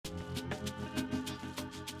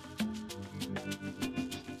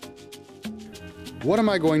What am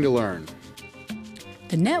I going to learn?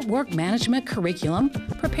 The Network Management curriculum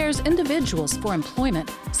prepares individuals for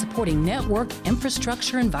employment supporting network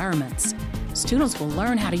infrastructure environments. Students will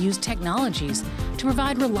learn how to use technologies to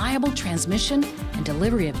provide reliable transmission and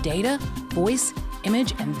delivery of data, voice,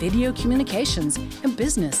 image, and video communications in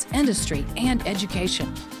business, industry, and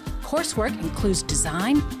education. Coursework includes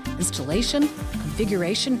design, installation,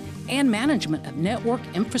 configuration, and management of network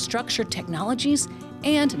infrastructure technologies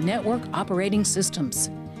and network operating systems.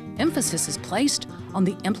 Emphasis is placed on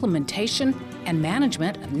the implementation and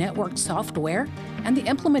management of network software and the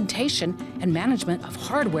implementation and management of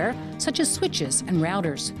hardware such as switches and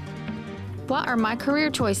routers. What are my career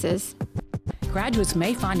choices? Graduates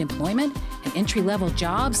may find employment in entry-level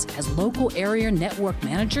jobs as local area network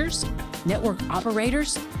managers, network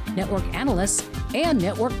operators, network analysts, and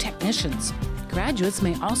network technicians. Graduates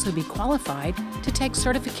may also be qualified to take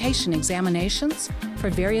certification examinations for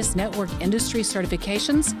various network industry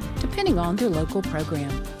certifications, depending on their local program.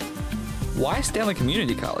 Why Stanley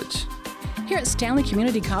Community College? Here at Stanley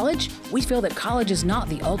Community College, we feel that college is not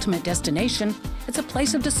the ultimate destination. It's a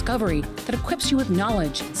place of discovery that equips you with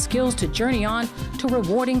knowledge and skills to journey on to a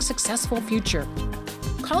rewarding, successful future.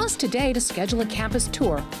 Call us today to schedule a campus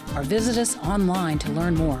tour or visit us online to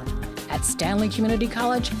learn more. At Stanley Community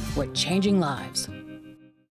College, we're changing lives.